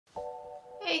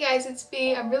Hey guys, it's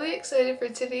B. I'm really excited for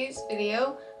today's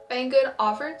video. Banggood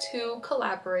offered to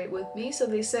collaborate with me, so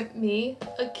they sent me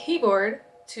a keyboard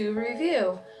to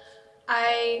review.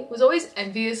 I was always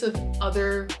envious of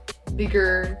other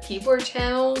bigger keyboard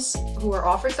channels who are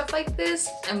offered stuff like this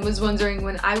and was wondering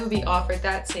when I would be offered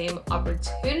that same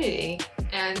opportunity,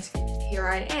 and here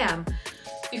I am.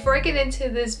 Before I get into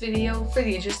this video, for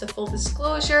the interest of full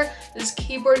disclosure, this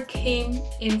keyboard came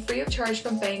in free of charge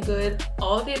from Banggood.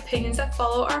 All of the opinions that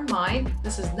follow are mine.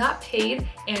 This is not paid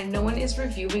and no one is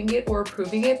reviewing it or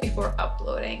approving it before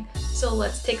uploading. So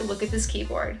let's take a look at this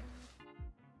keyboard.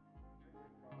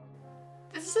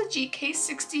 This is a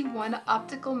GK61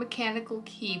 optical mechanical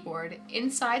keyboard.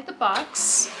 Inside the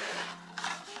box,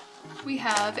 we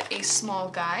have a small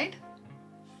guide.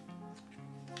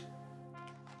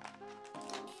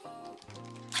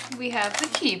 We have the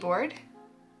keyboard,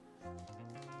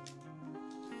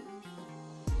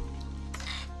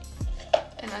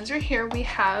 and under here we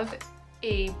have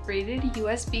a braided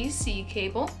USB-C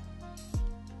cable,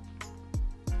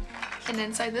 and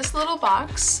inside this little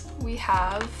box we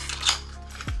have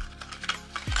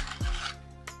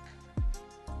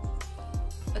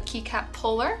a keycap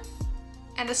puller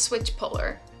and a switch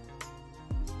puller.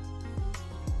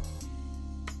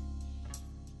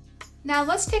 Now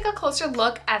let's take a closer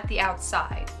look at the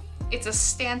outside. It's a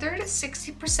standard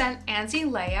 60%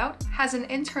 ANSI layout, has an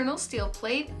internal steel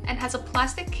plate, and has a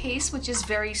plastic case which is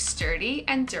very sturdy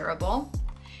and durable.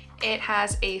 It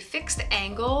has a fixed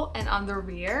angle, and on the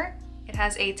rear it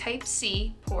has a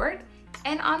Type-C port,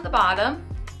 and on the bottom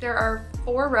there are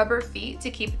 4 rubber feet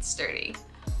to keep it sturdy.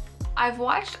 I've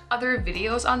watched other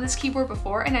videos on this keyboard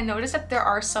before and I noticed that there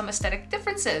are some aesthetic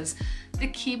differences. The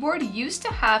keyboard used to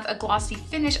have a glossy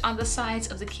finish on the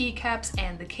sides of the keycaps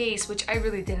and the case, which I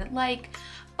really didn't like,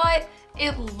 but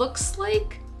it looks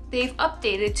like they've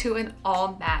updated to an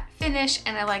all matte finish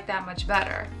and I like that much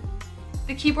better.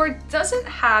 The keyboard doesn't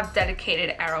have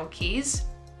dedicated arrow keys.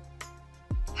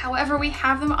 However, we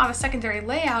have them on a secondary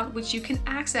layout which you can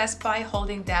access by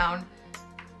holding down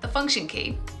the function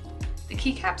key. The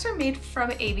keycaps are made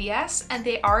from ABS and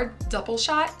they are double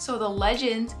shot, so the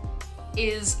legend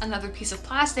is another piece of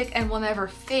plastic and will never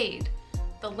fade.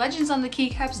 The legends on the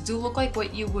keycaps do look like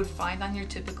what you would find on your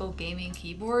typical gaming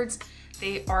keyboards.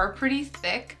 They are pretty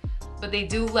thick, but they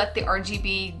do let the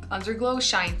RGB underglow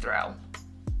shine through.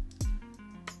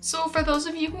 So for those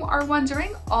of you who are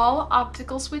wondering, all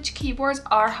optical switch keyboards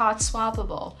are hot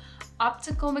swappable.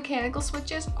 Optical mechanical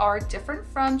switches are different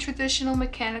from traditional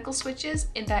mechanical switches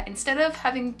in that instead of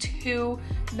having 2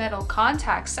 metal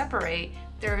contacts separate,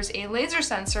 there's a laser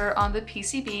sensor on the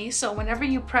PCB, so whenever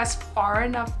you press far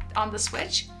enough on the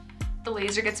switch, the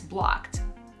laser gets blocked,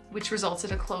 which results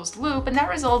in a closed loop, and that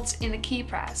results in a key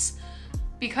press.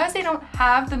 Because they don't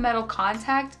have the metal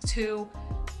contact to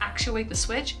actuate the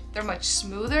switch, they're much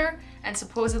smoother and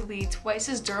supposedly twice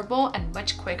as durable and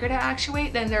much quicker to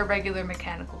actuate than their regular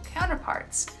mechanical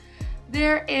counterparts.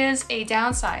 There is a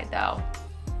downside though.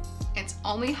 It's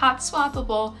only hot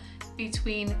swappable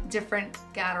between different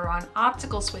Gateron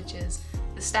optical switches.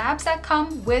 The stabs that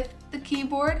come with the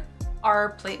keyboard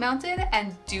are plate mounted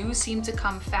and do seem to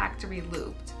come factory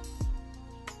looped.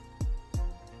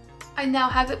 I now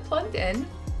have it plugged in.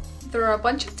 There are a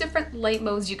bunch of different light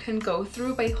modes you can go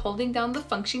through by holding down the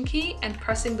function key and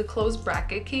pressing the close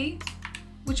bracket key,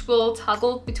 which will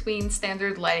toggle between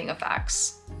standard lighting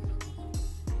effects.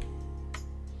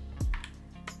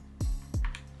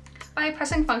 By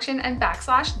pressing function and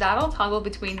backslash, that'll toggle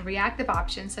between reactive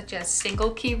options such as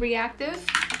single key reactive,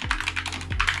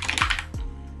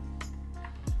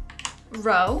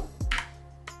 row,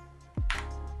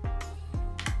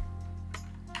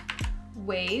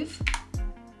 wave,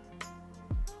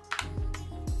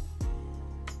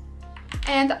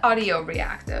 and audio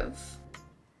reactive.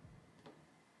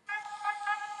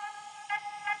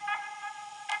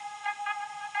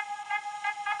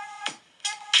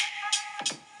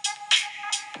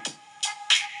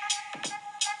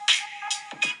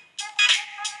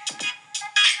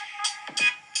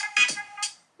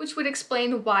 Which would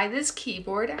explain why this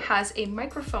keyboard has a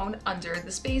microphone under the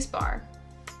spacebar.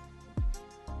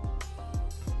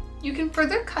 You can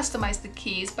further customize the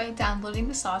keys by downloading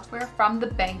the software from the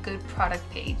Banggood product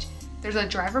page. There's a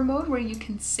driver mode where you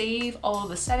can save all of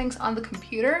the settings on the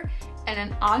computer and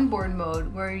an onboard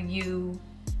mode where you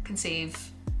can save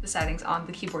the settings on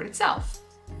the keyboard itself.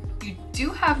 You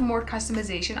do have more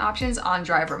customization options on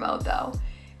driver mode though.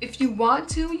 If you want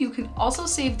to, you can also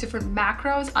save different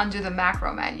macros under the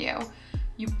macro menu.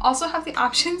 You also have the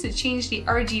option to change the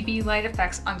RGB light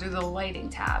effects under the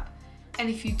lighting tab. And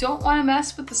if you don't want to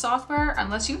mess with the software,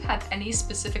 unless you have any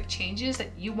specific changes that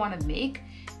you want to make,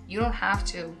 You don't have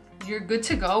to. You're good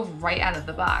to go right out of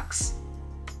the box.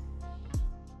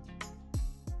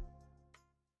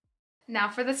 Now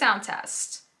for the sound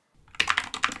test.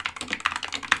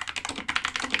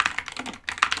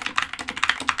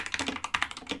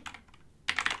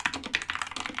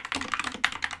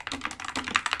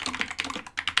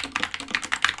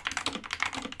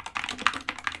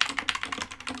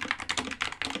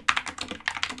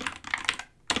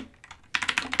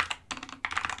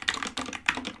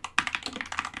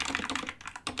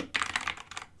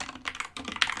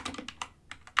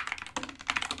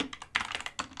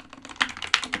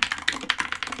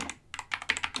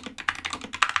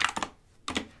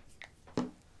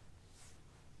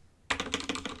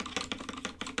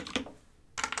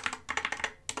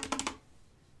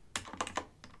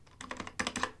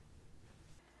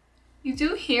 You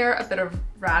do hear a bit of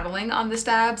rattling on the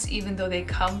stabs even though they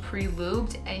come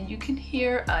pre-lubed, and you can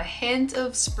hear a hint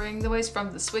of spring noise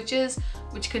from the switches,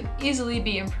 which could easily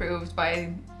be improved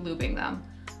by lubing them.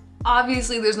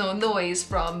 Obviously there's no noise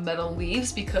from metal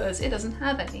leaves because it doesn't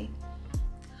have any.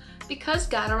 Because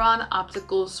Gateron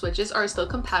optical switches are still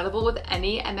compatible with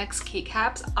any MX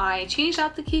keycaps, I changed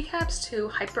out the keycaps to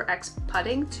HyperX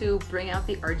putting to bring out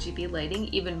the RGB lighting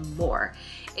even more.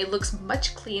 It looks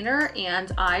much cleaner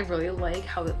and I really like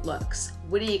how it looks.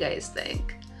 What do you guys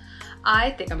think?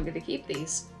 I think I'm gonna keep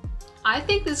these. I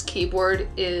think this keyboard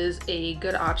is a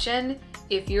good option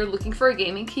if you're looking for a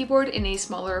gaming keyboard in a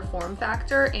smaller form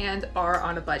factor and are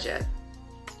on a budget.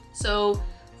 So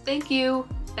thank you,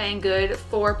 Banggood,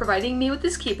 for providing me with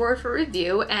this keyboard for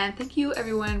review, and thank you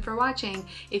everyone for watching.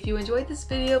 If you enjoyed this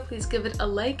video, please give it a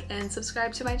like and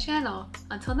subscribe to my channel.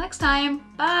 Until next time,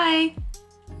 bye!